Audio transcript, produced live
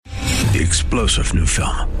The explosive new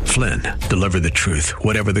film, Flynn, deliver the truth,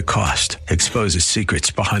 whatever the cost, exposes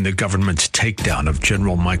secrets behind the government's takedown of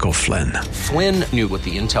General Michael Flynn. Flynn knew what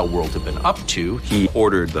the intel world had been up to. He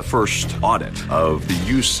ordered the first audit of the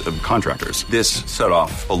use of contractors. This set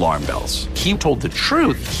off alarm bells. He told the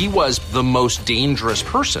truth. He was the most dangerous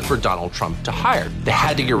person for Donald Trump to hire. They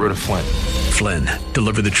had to get rid of Flynn. Flynn,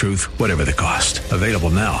 deliver the truth, whatever the cost. Available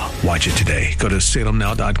now. Watch it today. Go to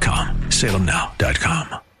salemnow.com.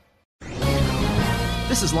 salemnow.com.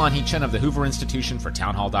 This is Lanhee Chen of the Hoover Institution for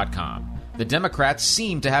townhall.com. The Democrats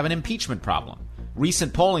seem to have an impeachment problem.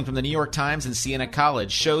 Recent polling from the New York Times and Siena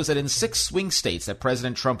College shows that in 6 swing states that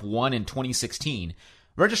President Trump won in 2016,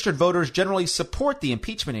 registered voters generally support the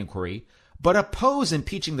impeachment inquiry, but oppose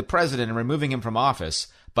impeaching the president and removing him from office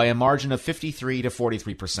by a margin of 53 to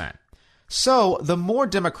 43%. So, the more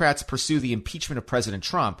Democrats pursue the impeachment of President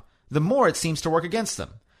Trump, the more it seems to work against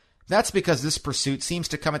them. That's because this pursuit seems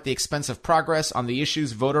to come at the expense of progress on the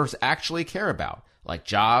issues voters actually care about, like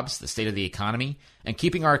jobs, the state of the economy, and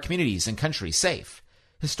keeping our communities and country safe.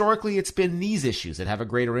 Historically, it's been these issues that have a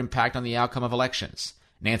greater impact on the outcome of elections.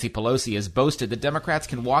 Nancy Pelosi has boasted that Democrats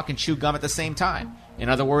can walk and chew gum at the same time. In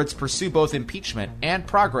other words, pursue both impeachment and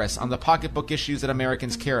progress on the pocketbook issues that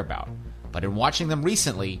Americans care about. But in watching them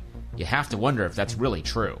recently, you have to wonder if that's really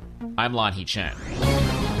true. I'm Lanhee Chen.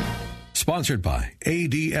 Sponsored by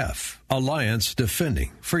ADF, Alliance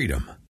Defending Freedom.